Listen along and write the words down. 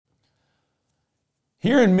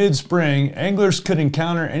Here in mid-spring, anglers could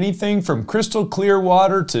encounter anything from crystal clear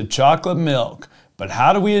water to chocolate milk. But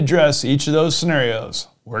how do we address each of those scenarios?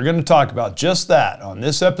 We're going to talk about just that on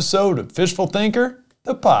this episode of Fishful Thinker,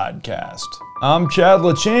 the podcast. I'm Chad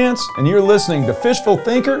LaChance, and you're listening to Fishful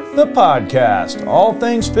Thinker, the podcast. All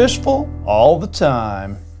things fishful, all the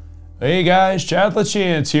time. Hey guys, Chad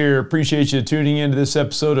LaChance here. Appreciate you tuning into this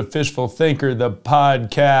episode of Fishful Thinker, the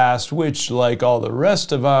podcast, which, like all the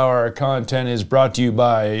rest of our content, is brought to you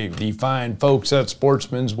by the fine folks at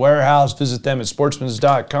Sportsman's Warehouse. Visit them at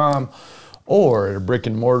sportsmans.com or at a brick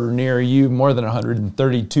and mortar near you. More than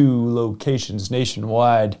 132 locations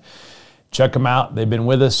nationwide. Check them out. They've been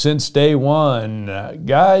with us since day one.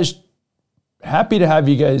 Guys, happy to have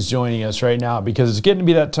you guys joining us right now because it's getting to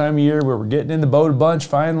be that time of year where we're getting in the boat a bunch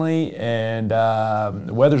finally, and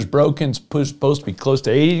the weather's broken. It's supposed to be close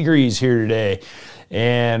to 80 degrees here today.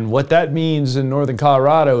 And what that means in northern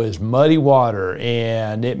Colorado is muddy water,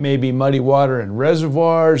 and it may be muddy water in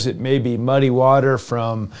reservoirs, it may be muddy water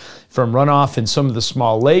from runoff in some of the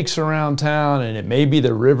small lakes around town, and it may be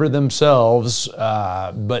the river themselves,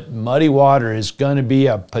 but muddy water is going to be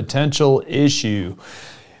a potential issue.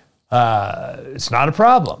 It's not a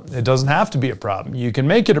problem. It doesn't have to be a problem. You can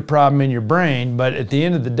make it a problem in your brain, but at the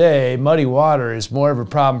end of the day, muddy water is more of a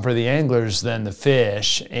problem for the anglers than the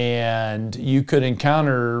fish, and you could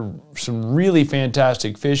encounter some really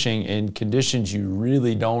fantastic fishing in conditions you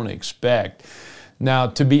really don't expect. Now,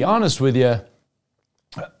 to be honest with you,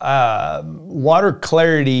 water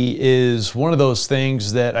clarity is one of those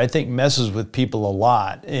things that I think messes with people a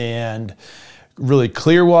lot, and really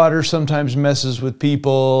clear water sometimes messes with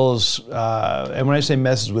people's, and when I say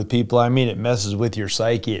messes with people, I mean it messes with your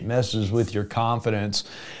psyche, it messes with your confidence.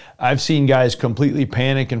 I've seen guys completely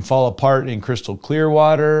panic and fall apart in crystal clear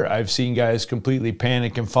water. I've seen guys completely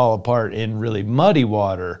panic and fall apart in really muddy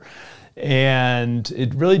water. And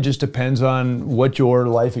it really just depends on what your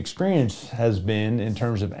life experience has been in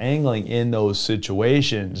terms of angling in those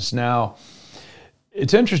situations. Now,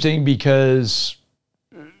 it's interesting because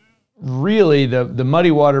really, the muddy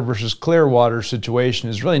water versus clear water situation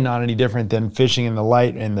is really not any different than fishing in the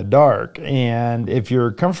light and the dark. And if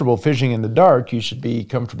you're comfortable fishing in the dark, you should be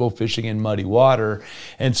comfortable fishing in muddy water.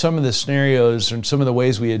 And some of the scenarios and some of the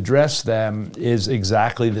ways we address them is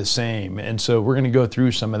exactly the same. And so we're going to go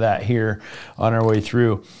through some of that here on our way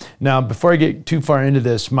through. Now, before I get too far into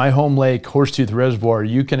this, my home lake, Horsetooth Reservoir,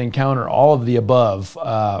 you can encounter all of the above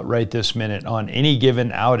right this minute on any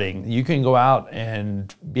given outing. You can go out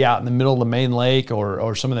and be out in the middle of the main lake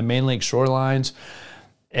or some of the main lake shorelines,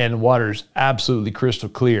 and the water's absolutely crystal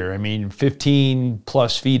clear. I mean, 15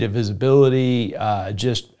 plus feet of visibility,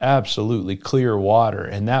 just absolutely clear water,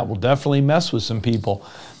 and that will definitely mess with some people.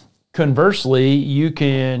 Conversely, you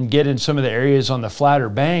can get in some of the areas on the flatter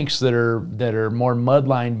banks that are more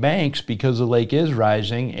mudline banks because the lake is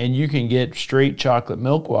rising, and you can get straight chocolate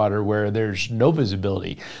milk water where there's no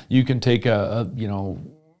visibility. You can take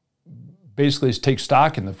basically take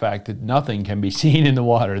stock in the fact that nothing can be seen in the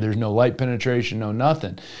water. There's no light penetration, no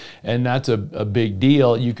nothing. And that's a big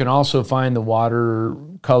deal. You can also find the water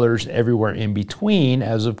colors everywhere in between,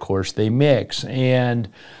 as of course they mix. And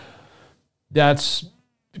that's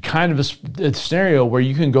kind of a scenario where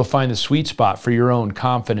you can go find the sweet spot for your own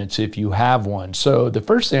confidence if you have one. So the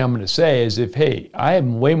first thing I'm going to say is hey, I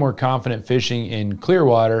am way more confident fishing in clear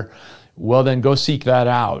water, well, then go seek that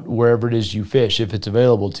out wherever it is you fish if it's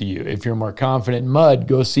available to you. If you're more confident in mud,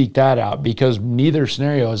 go seek that out because neither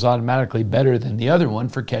scenario is automatically better than the other one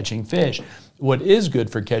for catching fish. What is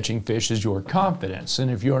good for catching fish is your confidence.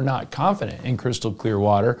 And if you're not confident in crystal clear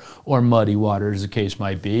water or muddy water, as the case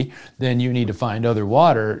might be, then you need to find other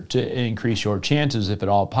water to increase your chances if at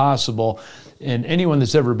all possible. And anyone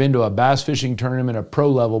that's ever been to a bass fishing tournament, a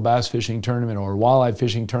pro-level bass fishing tournament or walleye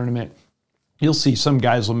fishing tournament, you'll see some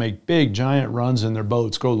guys will make big, giant runs in their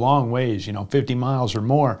boats, go long ways, 50 miles or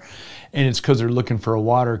more. And it's because they're looking for a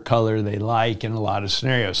water color they like in a lot of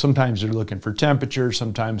scenarios. Sometimes they're looking for temperature.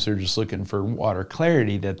 Sometimes they're just looking for water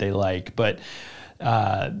clarity that they like. But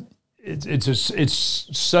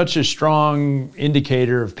it's such a strong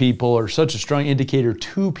indicator of people, or such a strong indicator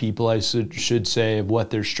to people, I should say, of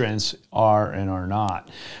what their strengths are and are not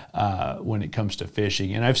when it comes to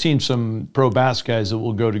fishing. And I've seen some pro bass guys that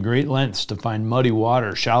will go to great lengths to find muddy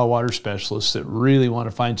water, shallow water specialists that really want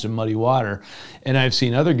to find some muddy water. And I've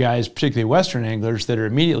seen other guys, particularly Western anglers, that are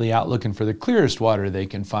immediately out looking for the clearest water they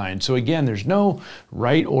can find. So again, there's no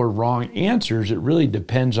right or wrong answers. It really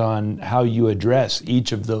depends on how you address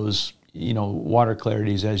each of those water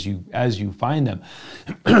clarities as you find them.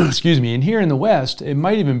 Excuse me. And here in the West, it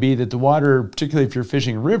might even be that the water, particularly if you're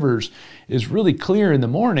fishing rivers, is really clear in the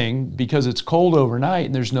morning because it's cold overnight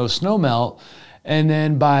and there's no snow melt. And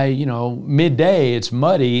then by, midday, it's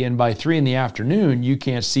muddy, and by 3 p.m, you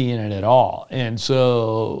can't see in it at all. And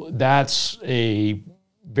so that's a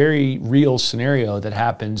very real scenario that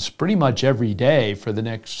happens pretty much every day for the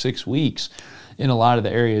next 6 weeks in a lot of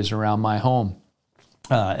the areas around my home.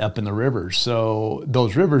 Up in the rivers. So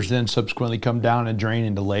those rivers then subsequently come down and drain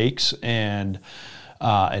into lakes and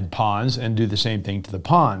ponds and do the same thing to the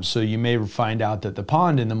ponds. So you may find out that the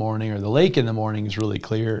pond in the morning or the lake in the morning is really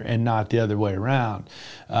clear and not the other way around.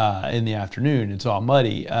 In the afternoon, it's all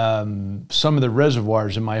muddy. Some of the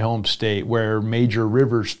reservoirs in my home state where major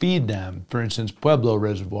rivers feed them, for instance, Pueblo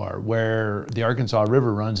Reservoir, where the Arkansas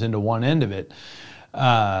River runs into one end of it,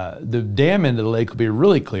 the dam end of the lake will be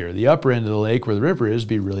really clear. The upper end of the lake where the river is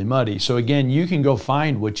be really muddy. So again, you can go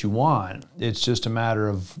find what you want. It's just a matter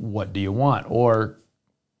of what do you want. Or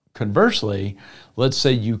conversely, let's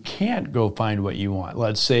say you can't go find what you want.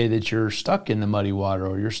 Let's say that you're stuck in the muddy water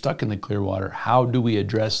or you're stuck in the clear water. How do we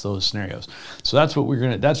address those scenarios? So that's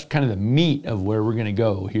that's kind of the meat of where we're gonna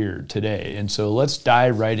go here today. And so let's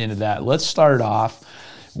dive right into that. Let's start off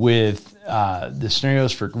with the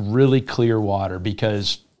scenarios for really clear water,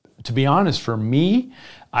 because to be honest, for me,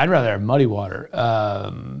 I'd rather have muddy water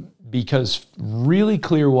because really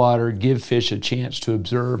clear water give fish a chance to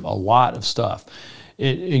observe a lot of stuff.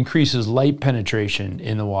 It increases light penetration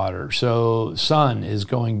in the water. So sun is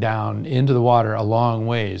going down into the water a long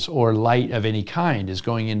ways, or light of any kind is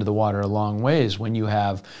going into the water a long ways when you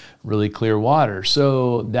have really clear water.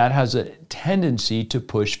 So that has a tendency to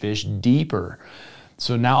push fish deeper.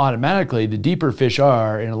 So now automatically, the deeper fish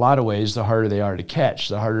are, in a lot of ways, the harder they are to catch,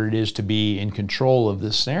 the harder it is to be in control of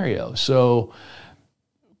this scenario. So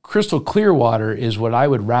crystal clear water is what I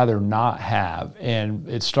would rather not have. And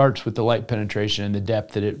it starts with the light penetration and the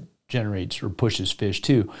depth that it generates or pushes fish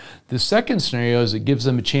to. The second scenario is it gives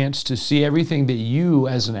them a chance to see everything that you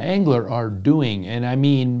as an angler are doing. And I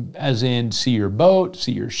mean, as in see your boat,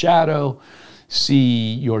 see your shadow,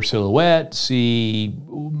 see your silhouette, see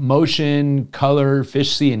motion, color,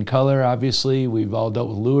 fish see in color, obviously. We've all dealt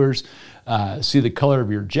with lures. See the color of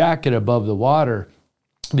your jacket above the water.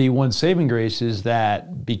 The one saving grace is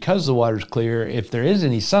that because the water's clear, if there is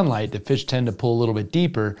any sunlight, the fish tend to pull a little bit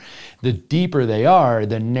deeper. The deeper they are,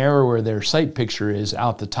 the narrower their sight picture is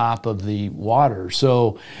out the top of the water.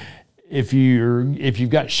 So if you've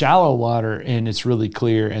got shallow water and it's really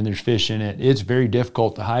clear and there's fish in it, it's very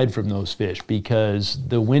difficult to hide from those fish because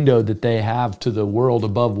the window that they have to the world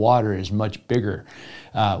above water is much bigger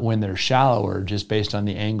when they're shallower, just based on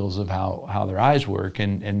the angles of how their eyes work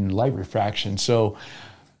and light refraction. So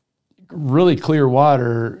really clear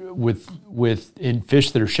water in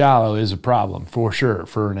fish that are shallow is a problem for sure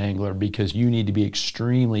for an angler, because you need to be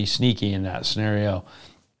extremely sneaky in that scenario.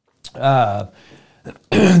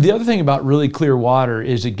 The other thing about really clear water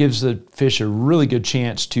is it gives the fish a really good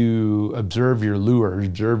chance to observe your lure,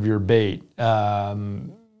 observe your bait,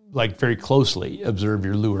 like very closely observe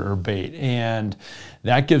your lure or bait. And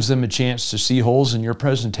that gives them a chance to see holes in your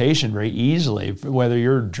presentation very easily. Whether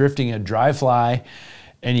you're drifting a dry fly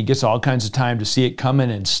and he gets all kinds of time to see it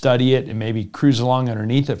coming and study it and maybe cruise along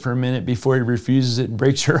underneath it for a minute before he refuses it and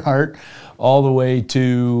breaks your heart, all the way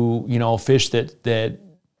to, fish that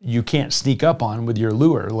you can't sneak up on with your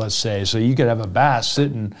lure, let's say. So you could have a bass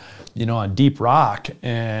sitting, on deep rock,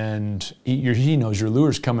 and he knows your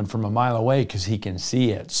lure's coming from a mile away because he can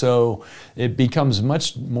see it. So it becomes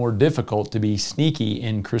much more difficult to be sneaky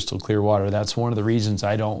in crystal clear water. That's one of the reasons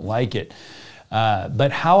I don't like it.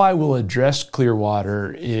 But how I will address clear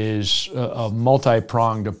water is a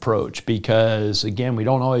multi-pronged approach, because again, we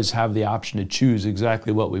don't always have the option to choose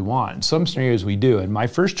exactly what we want. In some scenarios we do, and my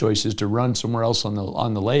first choice is to run somewhere else on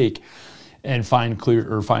the lake and find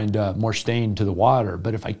more stain to the water.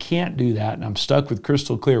 But if I can't do that and I'm stuck with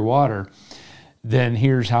crystal clear water, then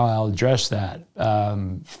here's how I'll address that.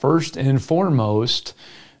 First and foremost,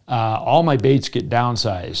 all my baits get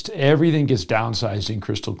downsized. Everything gets downsized in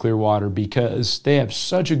crystal clear water because they have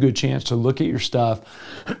such a good chance to look at your stuff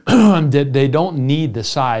that they don't need the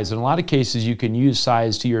size. In a lot of cases, you can use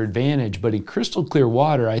size to your advantage, but in crystal clear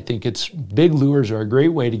water, I think big lures are a great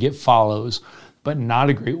way to get follows, but not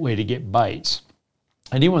a great way to get bites.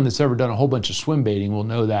 Anyone that's ever done a whole bunch of swim baiting will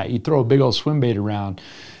know that. You throw a big old swim bait around,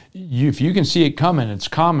 if you can see it coming, it's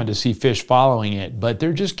common to see fish following it, but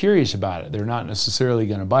they're just curious about it. They're not necessarily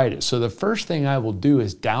going to bite it. So the first thing I will do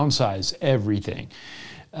is downsize everything.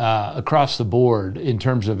 across the board in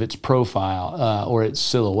terms of its profile or its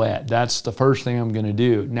silhouette. That's the first thing I'm going to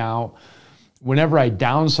do. Now, whenever I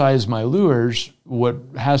downsize my lures, what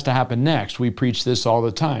has to happen next? We preach this all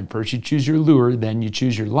the time. First you choose your lure, then you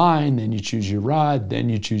choose your line, then you choose your rod, then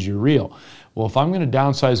you choose your reel. Well, if I'm going to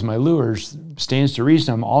downsize my lures, stands to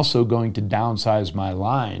reason I'm also going to downsize my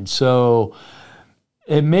line. So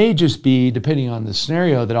it may just be, depending on the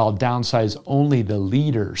scenario, that I'll downsize only the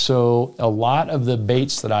leader. So a lot of the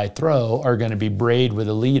baits that I throw are going to be braid with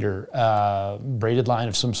a leader, braided line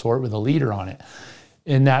of some sort with a leader on it.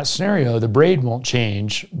 In that scenario, the braid won't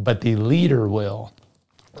change, but the leader will,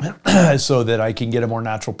 so that I can get a more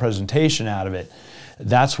natural presentation out of it.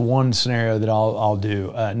 That's one scenario that I'll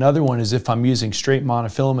do. Another one is if I'm using straight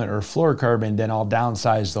monofilament or fluorocarbon, then I'll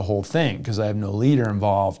downsize the whole thing because I have no leader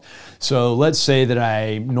involved. So let's say that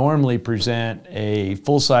I normally present a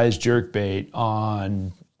full-size jerkbait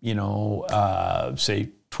on, say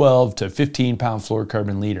 12 to 15 pound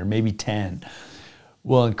fluorocarbon leader, maybe 10.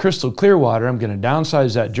 Well, in crystal clear water, I'm going to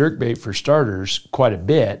downsize that jerkbait for starters quite a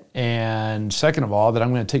bit. And second of all, that I'm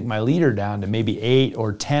going to take my leader down to maybe 8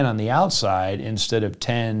 or 10 on the outside instead of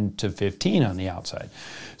 10 to 15 on the outside.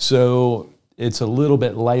 So it's a little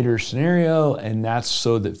bit lighter scenario, and that's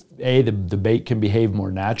so that the bait can behave more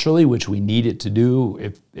naturally, which we need it to do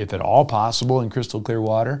if at all possible in crystal clear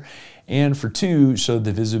water. And for 2, so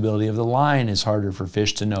the visibility of the line is harder for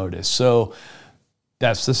fish to notice. So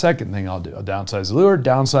that's the second thing I'll do. I'll downsize the lure,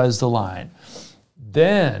 downsize the line.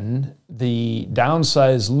 Then the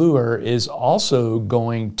downsized lure is also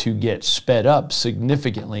going to get sped up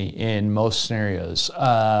significantly in most scenarios.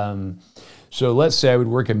 So let's say I would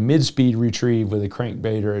work a mid-speed retrieve with a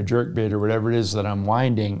crankbait or a jerkbait or whatever it is that I'm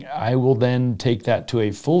winding. I will then take that to a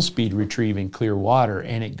full-speed retrieve in clear water,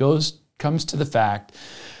 and it comes to the fact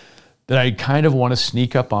that I kind of want to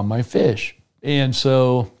sneak up on my fish. And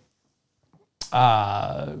so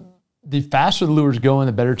the faster the lures go, and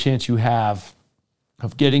the better chance you have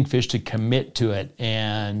of getting fish to commit to it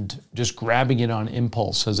and just grabbing it on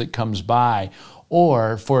impulse as it comes by,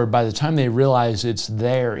 or by the time they realize it's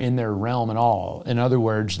there in their realm and all. In other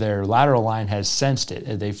words, their lateral line has sensed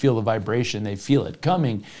it. They feel the vibration, they feel it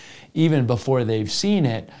coming even before they've seen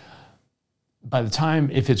it. By the time,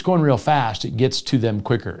 if it's going real fast, it gets to them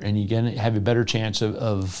quicker, and you can have a better chance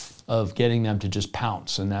of getting them to just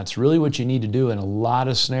pounce. And that's really what you need to do in a lot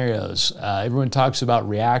of scenarios. Everyone talks about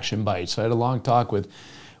reaction bites. I had a long talk with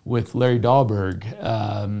Larry Dahlberg,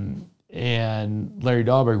 and Larry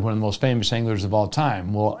Dahlberg, one of the most famous anglers of all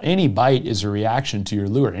time. Well, any bite is a reaction to your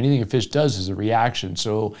lure. Anything a fish does is a reaction.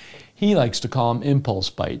 So he likes to call them impulse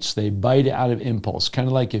bites. They bite out of impulse, kind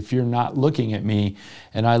of like if you're not looking at me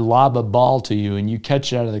and I lob a ball to you and you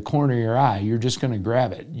catch it out of the corner of your eye, you're just going to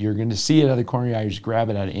grab it. You're going to see it out of the corner of your eye, you just grab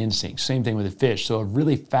it out of instinct. Same thing with a fish. So a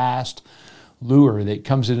really fast lure that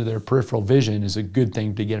comes into their peripheral vision is a good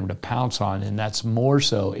thing to get them to pounce on, and that's more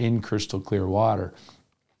so in crystal clear water.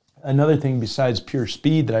 Another thing besides pure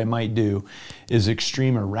speed that I might do is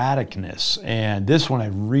extreme erraticness. And this one I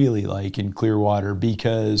really like in clear water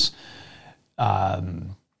because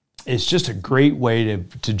it's just a great way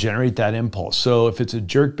to generate that impulse. So if it's a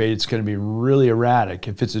jerkbait, it's going to be really erratic.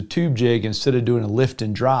 If it's a tube jig, instead of doing a lift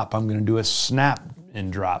and drop, I'm going to do a snap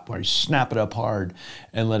and drop, where you snap it up hard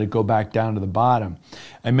and let it go back down to the bottom.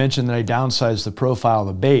 I mentioned that I downsized the profile of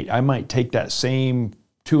the bait. I might take that same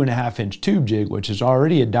 2.5-inch tube jig, which is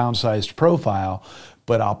already a downsized profile,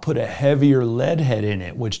 but I'll put a heavier lead head in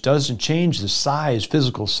it, which doesn't change the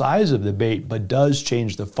physical size of the bait, but does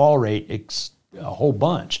change the fall rate a whole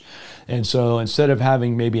bunch. And so instead of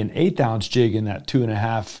having maybe an 1/8 ounce jig in that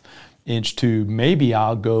 2.5-inch tube, maybe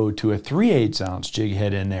I'll go to a 3/8 ounce jig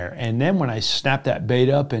head in there. And then when I snap that bait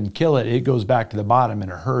up and kill it, it goes back to the bottom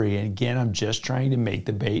in a hurry. And again, I'm just trying to make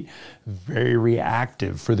the bait very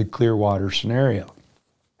reactive for the clear water scenario.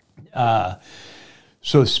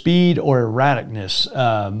 So speed or erraticness,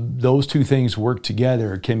 those two things work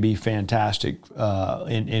together, can be fantastic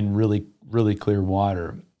in really, really clear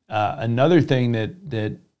water. Another thing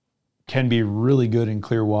that can be really good in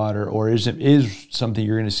clear water, or is something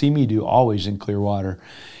you're going to see me do always in clear water,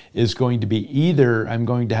 is going to be either I'm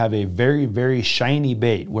going to have a very, very shiny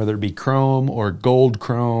bait, whether it be chrome or gold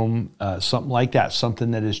chrome, something like that,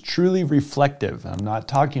 something that is truly reflective. I'm not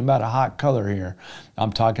talking about a hot color here.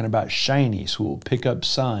 I'm talking about shiny, so it will pick up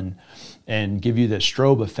sun and give you the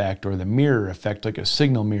strobe effect or the mirror effect, like a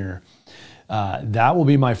signal mirror. That will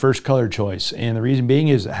be my first color choice. And the reason being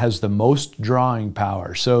is it has the most drawing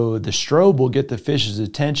power. So the strobe will get the fish's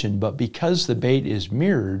attention, but because the bait is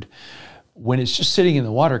mirrored, when it's just sitting in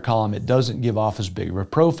the water column, it doesn't give off as big of a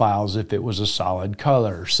profile as if it was a solid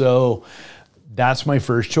color. So that's my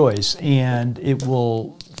first choice. And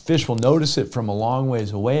fish will notice it from a long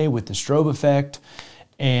ways away with the strobe effect.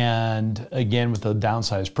 And again, with the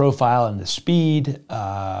downsized profile and the speed,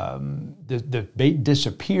 the bait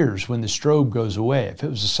disappears when the strobe goes away. If it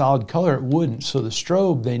was a solid color, it wouldn't. So the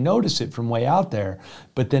strobe, they notice it from way out there,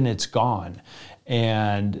 but then it's gone.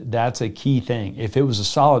 And that's a key thing. If it was a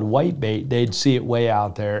solid white bait, they'd see it way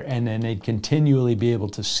out there, and then they'd continually be able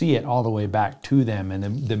to see it all the way back to them.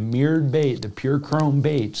 And the mirrored bait, the pure chrome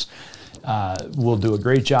baits, will do a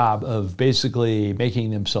great job of basically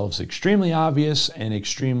making themselves extremely obvious and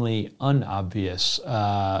extremely unobvious,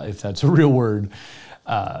 if that's a real word,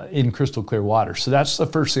 in crystal clear water. So that's the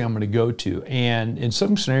first thing I'm going to go to. And in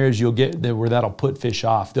some scenarios, you'll get where that'll put fish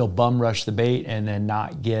off. They'll bum rush the bait and then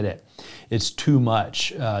not get it. It's too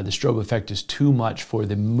much. The strobe effect is too much for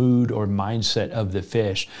the mood or mindset of the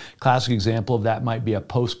fish. Classic example of that might be a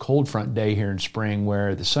post-cold front day here in spring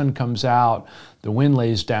where the sun comes out, the wind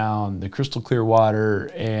lays down, the crystal clear water,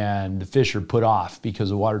 and the fish are put off because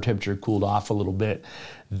the water temperature cooled off a little bit.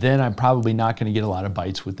 Then I'm probably not going to get a lot of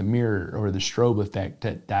bites with the mirror or the strobe effect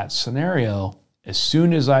at that scenario. As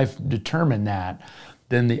soon as I've determined that,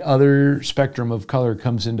 then the other spectrum of color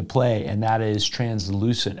comes into play, and that is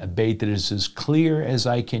translucent, a bait that is as clear as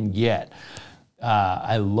I can get.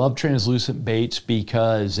 I love translucent baits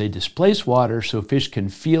because they displace water so fish can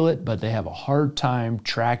feel it, but they have a hard time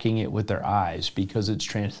tracking it with their eyes because it's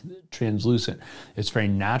translucent. It's very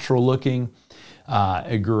natural looking,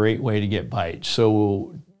 a great way to get bites.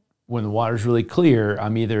 So when the water's really clear,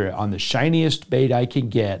 I'm either on the shiniest bait I can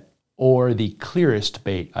get or the clearest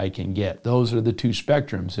bait I can get. Those are the two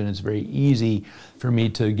spectrums, and it's very easy for me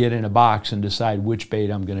to get in a box and decide which bait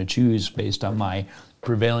I'm going to choose based on my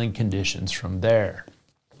prevailing conditions from there.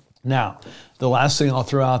 Now, the last thing I'll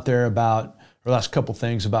throw out there last couple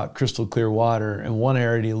things about crystal clear water, and one I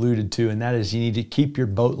already alluded to, and that is you need to keep your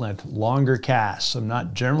boat length, longer casts. I'm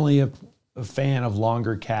not generally a fan of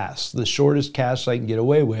longer casts. The shortest casts I can get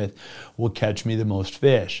away with will catch me the most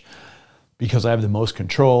fish, because I have the most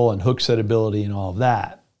control and hook set ability and all of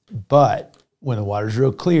that. But when the water's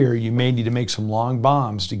real clear, you may need to make some long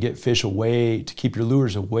bombs to get fish away, to keep your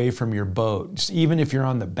lures away from your boat. Just even if you're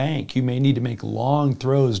on the bank, you may need to make long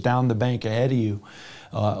throws down the bank ahead of you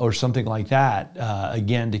or something like that,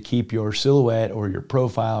 again, to keep your silhouette or your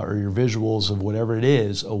profile or your visuals of whatever it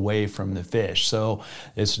is away from the fish. So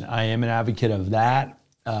I am an advocate of that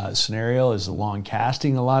scenario, is the long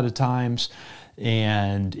casting a lot of times.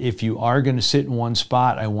 And if you are going to sit in one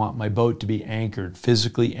spot, I want my boat to be anchored,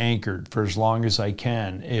 physically anchored for as long as I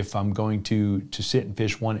can. If I'm going to sit and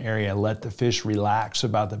fish one area, let the fish relax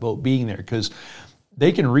about the boat being there, because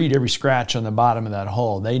they can read every scratch on the bottom of that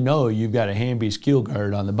hull. They know you've got a Hamby's keel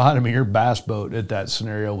guard on the bottom of your bass boat at that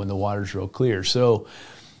scenario when the water's real clear. So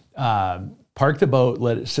park the boat,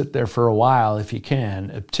 let it sit there for a while if you can,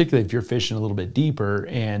 particularly if you're fishing a little bit deeper,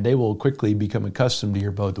 and they will quickly become accustomed to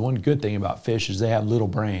your boat. The one good thing about fish is they have little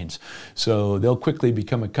brains. So they'll quickly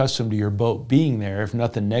become accustomed to your boat being there if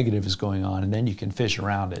nothing negative is going on, and then you can fish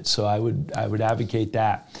around it. So I would advocate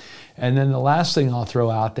that. And then the last thing I'll throw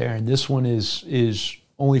out there, and this one is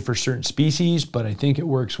only for certain species, but I think it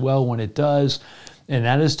works well when it does, and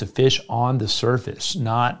that is to fish on the surface,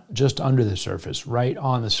 not just under the surface, right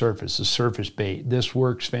on the surface, the surface bait. This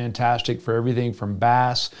works fantastic for everything from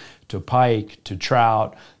bass to pike to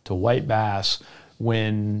trout to white bass.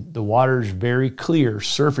 When the water's very clear,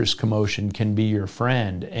 surface commotion can be your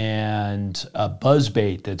friend, and a buzz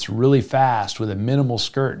bait that's really fast with a minimal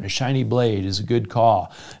skirt and a shiny blade is a good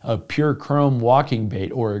call. A pure chrome walking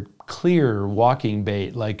bait or a clear walking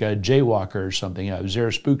bait like a jaywalker or something, a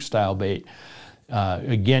Zara Spook style bait,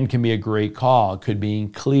 again, can be a great call. Could be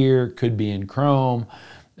in clear, could be in chrome,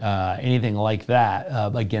 anything like that.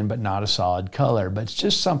 Again, but not a solid color. But it's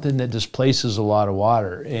just something that displaces a lot of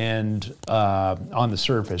water and on the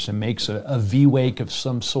surface and makes a V-wake of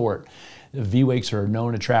some sort. The V-wakes are a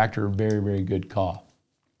known attractor, very, very good call.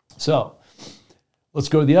 So let's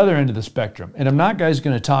go to the other end of the spectrum. And I'm not, guys,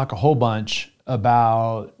 going to talk a whole bunch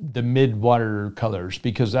about the mid-water colors,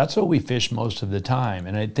 because that's what we fish most of the time.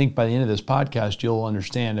 And I think by the end of this podcast, you'll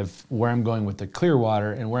understand where I'm going with the clear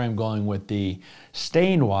water and where I'm going with the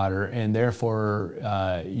stained water, and therefore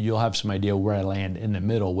you'll have some idea where I land in the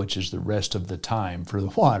middle, which is the rest of the time for the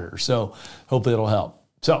water. So hopefully it'll help.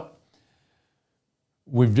 So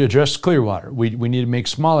we've addressed clear water. We need to make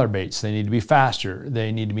smaller baits. They need to be faster.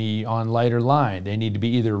 They need to be on lighter line. They need to be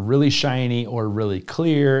either really shiny or really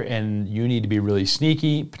clear, and you need to be really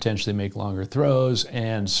sneaky, potentially make longer throws,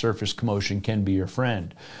 and surface commotion can be your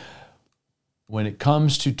friend. When it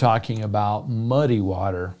comes to talking about muddy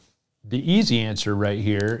water, the easy answer right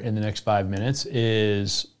here in the next 5 minutes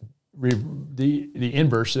is the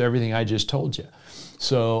inverse of everything I just told you.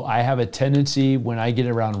 So I have a tendency when I get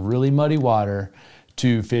around really muddy water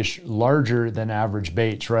to fish larger than average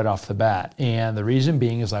baits right off the bat. And the reason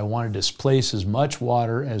being is I want to displace as much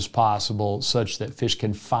water as possible such that fish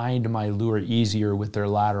can find my lure easier with their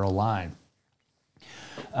lateral line.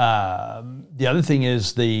 The other thing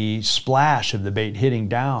is the splash of the bait hitting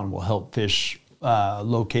down will help fish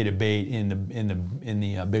locate a bait in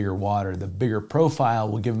the bigger water. The bigger profile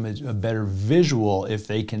will give them a better visual if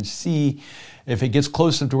they can see. If it gets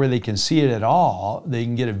close enough to where they can see it at all, they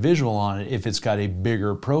can get a visual on it if it's got a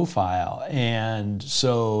bigger profile. And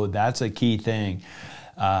so that's a key thing,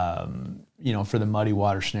 for the muddy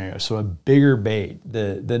water scenario. So a bigger bait.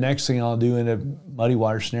 The next thing I'll do in a muddy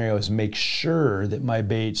water scenario is make sure that my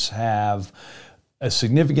baits have a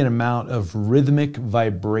significant amount of rhythmic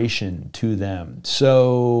vibration to them.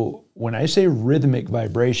 So when I say rhythmic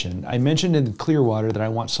vibration, I mentioned in clear water that I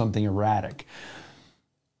want something erratic.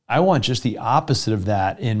 I want just the opposite of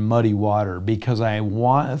that in muddy water because I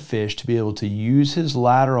want a fish to be able to use his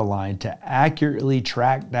lateral line to accurately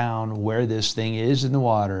track down where this thing is in the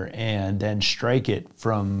water and then strike it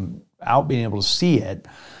from out being able to see it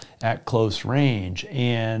at close range.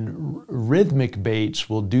 And rhythmic baits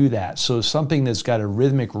will do that. So something that's got a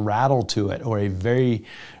rhythmic rattle to it or a very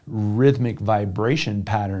rhythmic vibration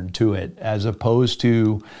pattern to it, as opposed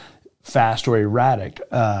to fast or erratic,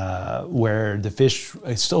 where the fish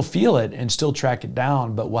still feel it and still track it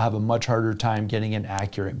down, but will have a much harder time getting an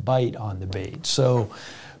accurate bite on the bait. So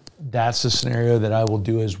that's the scenario that I will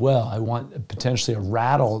do as well. I want potentially a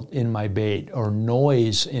rattle in my bait or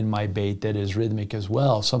noise in my bait that is rhythmic as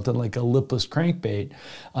well. Something like a lipless crankbait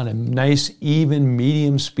on a nice, even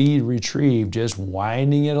medium speed retrieve, just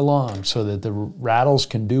winding it along so that the rattles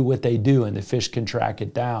can do what they do and the fish can track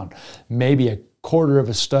it down. Maybe a quarter of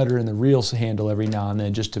a stutter in the reel handle every now and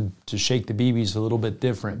then just to shake the BBs a little bit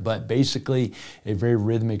different, but basically a very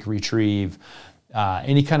rhythmic retrieve.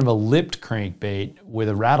 Any kind of a lipped crankbait with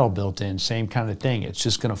a rattle built in, same kind of thing. It's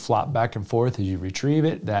just going to flop back and forth as you retrieve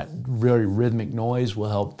it. That really rhythmic noise will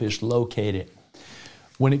help fish locate it.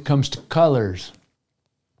 When it comes to colors,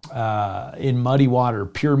 in muddy water,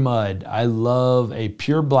 pure mud, I love a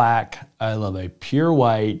pure black, I love a pure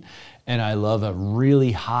white, and I love a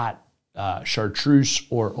really hot chartreuse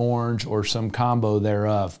or orange or some combo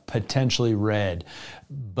thereof, potentially red.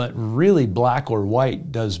 But really black or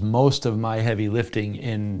white does most of my heavy lifting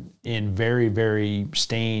in very, very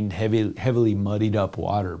stained, heavily muddied up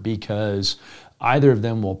water, because either of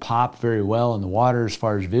them will pop very well in the water as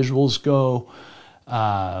far as visuals go.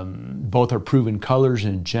 Both are proven colors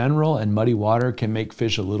in general, and muddy water can make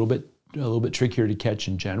fish a little bit trickier to catch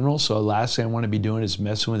in general. So the last thing I want to be doing is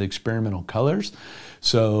messing with experimental colors.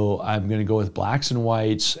 So I'm going to go with blacks and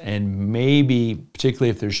whites, and maybe, particularly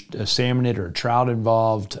if there's a salmonid or a trout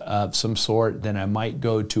involved of some sort, then I might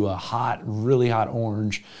go to a really hot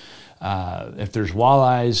orange. If there's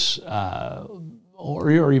walleyes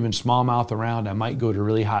or even smallmouth around, I might go to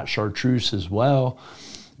really hot chartreuse as well.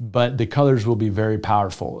 But the colors will be very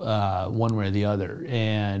powerful, one way or the other.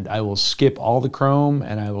 And I will skip all the chrome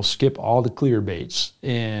and I will skip all the clear baits.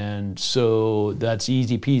 And so that's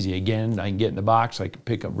easy peasy. Again, I can get in the box, I can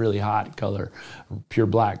pick up really hot color, pure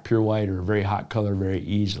black, pure white, or a very hot color very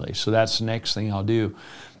easily. So that's the next thing I'll do.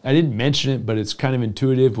 I didn't mention it, but it's kind of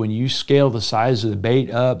intuitive. When you scale the size of the bait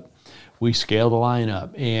up, we scale the line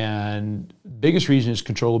up, and biggest reason is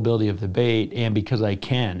controllability of the bait, and because I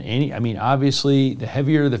can. Obviously, the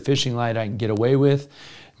heavier the fishing line I can get away with,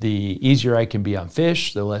 the easier I can be on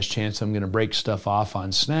fish, the less chance I'm going to break stuff off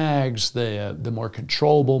on snags, the more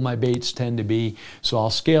controllable my baits tend to be. So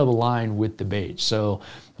I'll scale the line with the bait. So,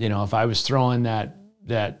 if I was throwing that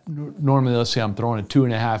normally, let's say I'm throwing a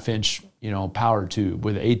 2.5 inch, power tube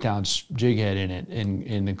with an 1/8 ounce jig head in it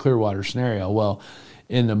in the clear water scenario. Well,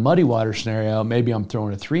 in the muddy water scenario, maybe I'm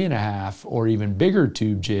throwing a 3.5 or even bigger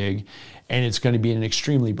tube jig, and it's going to be an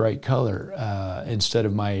extremely bright color instead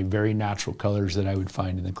of my very natural colors that I would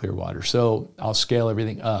find in the clear water. So I'll scale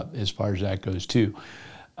everything up as far as that goes too.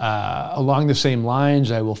 Along the same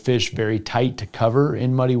lines, I will fish very tight to cover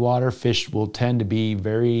in muddy water. Fish will tend to be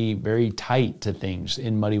very, very tight to things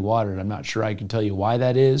in muddy water, and I'm not sure I can tell you why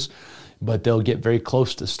that is, but they'll get very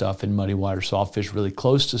close to stuff in muddy water. So I'll fish really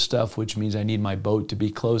close to stuff, which means I need my boat to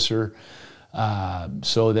be closer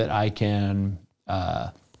so that I can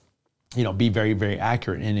be very, very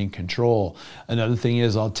accurate and in control. Another thing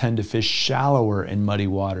is I'll tend to fish shallower in muddy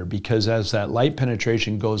water, because as that light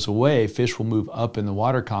penetration goes away, fish will move up in the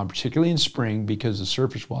water column, particularly in spring, because the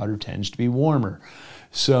surface water tends to be warmer.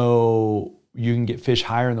 So you can get fish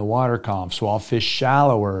higher in the water column. So I'll fish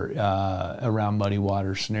shallower around muddy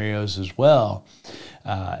water scenarios as well.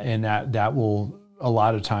 And that will a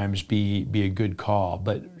lot of times be a good call.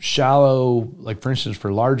 But shallow, like for instance,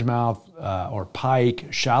 for largemouth or pike,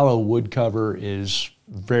 shallow wood cover is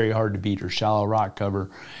very hard to beat, or shallow rock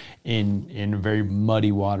cover in a very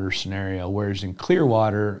muddy water scenario. Whereas in clear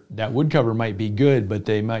water, that wood cover might be good, but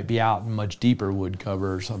they might be out in much deeper wood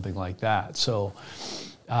cover or something like that. So,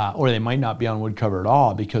 or they might not be on wood cover at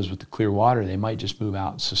all, because with the clear water, they might just move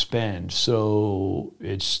out and suspend. So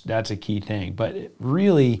that's a key thing. But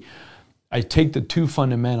really, I take the two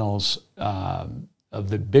fundamentals of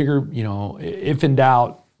the bigger, if in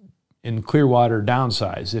doubt, in clear water,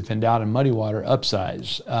 downsize. If in doubt, in muddy water,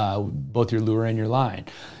 upsize, both your lure and your line.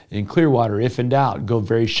 In clear water, if in doubt, go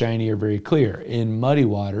very shiny or very clear. In muddy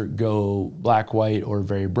water, go black, white, or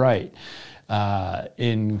very bright.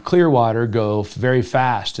 In clear water, go very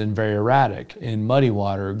fast and very erratic. In muddy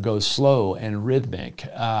water, go slow and rhythmic.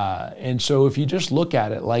 And so if you just look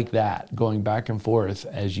at it like that, going back and forth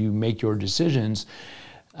as you make your decisions,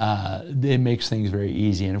 it makes things very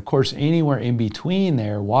easy. And of course, anywhere in between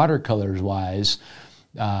there, watercolors wise,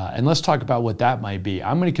 and let's talk about what that might be.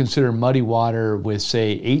 I'm going to consider muddy water with,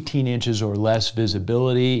 say, 18 inches or less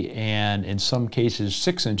visibility, and in some cases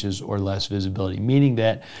 6 inches or less visibility, meaning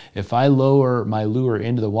that if I lower my lure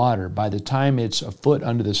into the water, by the time it's a foot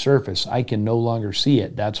under the surface, I can no longer see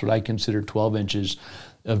it. That's what I consider 12 inches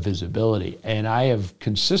of visibility. And I have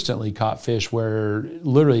consistently caught fish where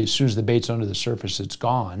literally as soon as the bait's under the surface, it's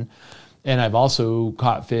gone. And I've also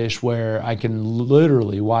caught fish where I can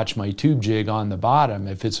literally watch my tube jig on the bottom,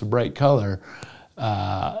 if it's a bright color,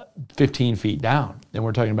 15 feet down. And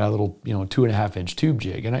we're talking about a little, 2.5 inch tube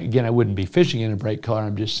jig. And again, I wouldn't be fishing in a bright color.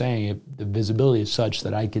 I'm just saying if the visibility is such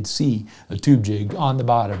that I could see a tube jig on the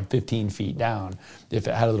bottom 15 feet down if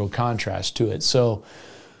it had a little contrast to it. So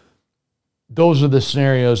those are the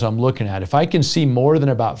scenarios I'm looking at. If I can see more than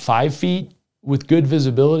about 5 feet with good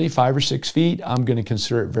visibility, 5 or 6 feet, I'm going to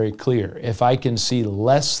consider it very clear. If I can see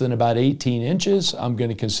less than about 18 inches, I'm going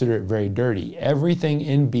to consider it very dirty. Everything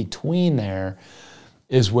in between there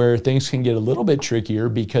is where things can get a little bit trickier,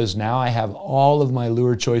 because now I have all of my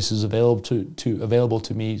lure choices available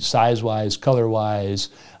to me, size-wise, color-wise.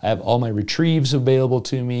 I have all my retrieves available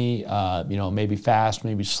to me, maybe fast,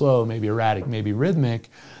 maybe slow, maybe erratic, maybe rhythmic.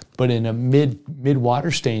 But in a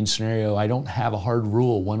mid-water stain scenario, I don't have a hard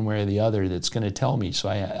rule one way or the other that's going to tell me. So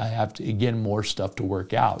I have to, again, more stuff to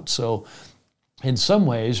work out. So in some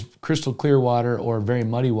ways, crystal clear water or very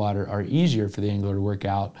muddy water are easier for the angler to work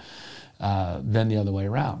out than the other way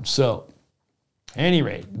around. So at any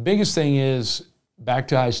rate, the biggest thing is, back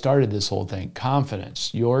to how I started this whole thing,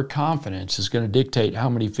 confidence. Your confidence is going to dictate how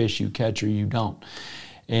many fish you catch or you don't.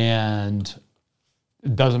 And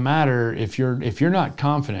it doesn't matter if you're not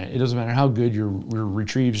confident. It doesn't matter how good your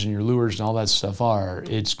retrieves and your lures and all that stuff are.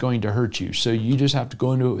 It's going to hurt you. So you just have to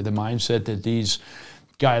go into it with the mindset that these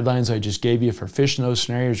guidelines I just gave you for fishing those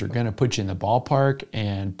scenarios are going to put you in the ballpark,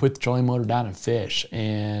 and put the trolling motor down and fish.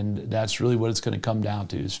 And that's really what it's going to come down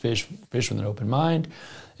to: is fish with an open mind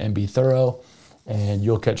and be thorough, and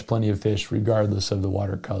you'll catch plenty of fish regardless of the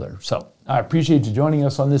water color. So I appreciate you joining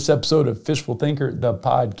us on this episode of Fishful Thinker, the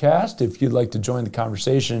podcast. If you'd like to join the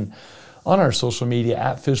conversation on our social media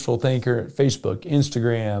at Fishful Thinker, Facebook,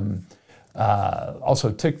 Instagram,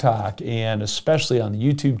 also TikTok, and especially on the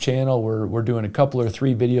YouTube channel, we're doing a couple or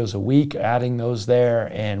 3 videos a week, adding those there,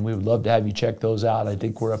 and we would love to have you check those out. I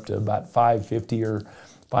think we're up to about 550 or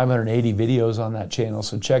 580 videos on that channel,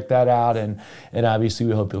 so check that out. And obviously,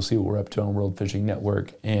 we hope you'll see what we're up to on World Fishing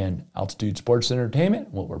Network and Altitude Sports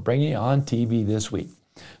Entertainment, what we're bringing you on TV this week.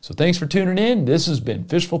 So thanks for tuning in. This has been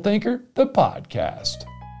Fishful Thinker, the podcast.